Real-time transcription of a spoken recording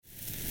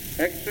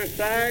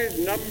Exercise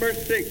number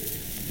 6.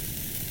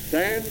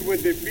 Stand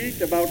with the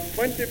feet about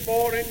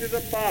 24 inches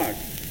apart.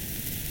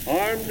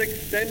 Arms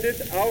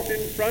extended out in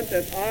front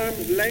at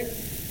arm's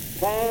length,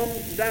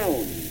 palms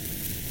down.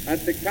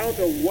 At the count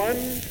of 1,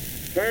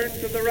 turn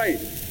to the right.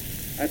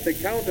 At the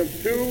count of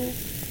 2,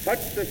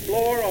 touch the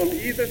floor on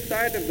either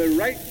side of the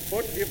right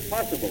foot if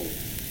possible.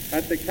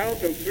 At the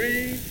count of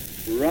 3,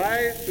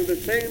 rise to the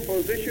same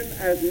position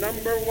as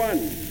number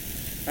 1.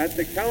 At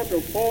the count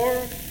of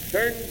 4,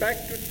 turn back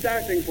to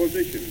starting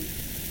position.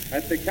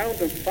 At the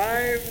count of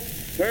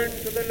 5, turn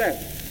to the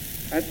left.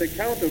 At the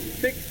count of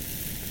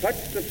 6,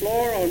 touch the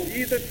floor on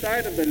either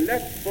side of the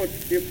left foot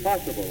if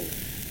possible.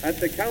 At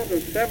the count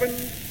of 7,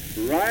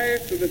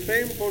 rise to the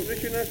same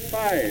position as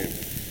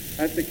 5.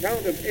 At the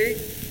count of 8,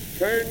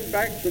 turn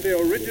back to the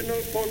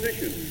original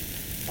position.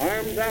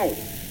 Arms out.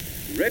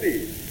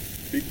 Ready.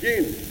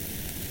 Begin.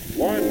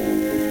 1,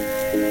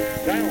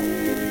 down,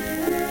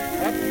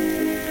 up,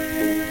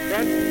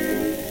 front,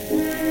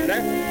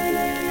 left,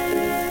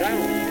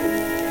 down,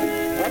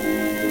 up,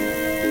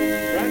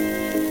 front,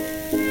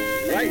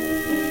 right,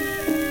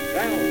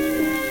 down,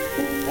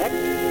 up,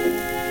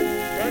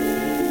 front,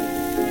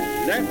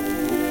 left,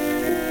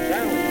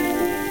 down,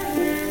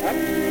 up,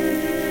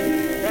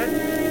 front,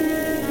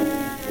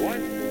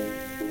 1,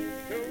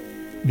 2.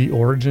 The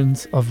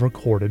origins of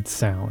recorded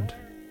sound.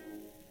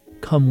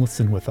 Come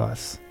listen with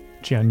us,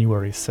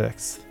 January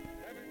 6th.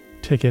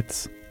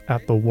 Tickets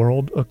at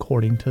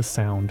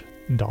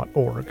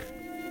theworldaccordingtosound.org. 3,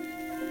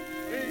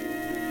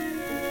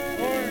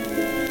 4,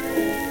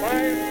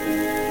 5,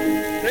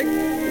 6,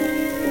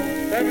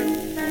 7,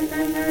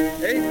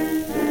 8,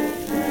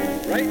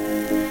 right,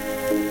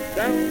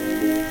 down,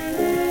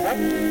 up,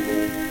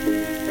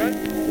 front,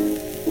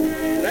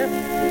 left,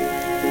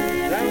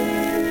 down,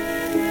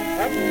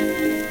 up,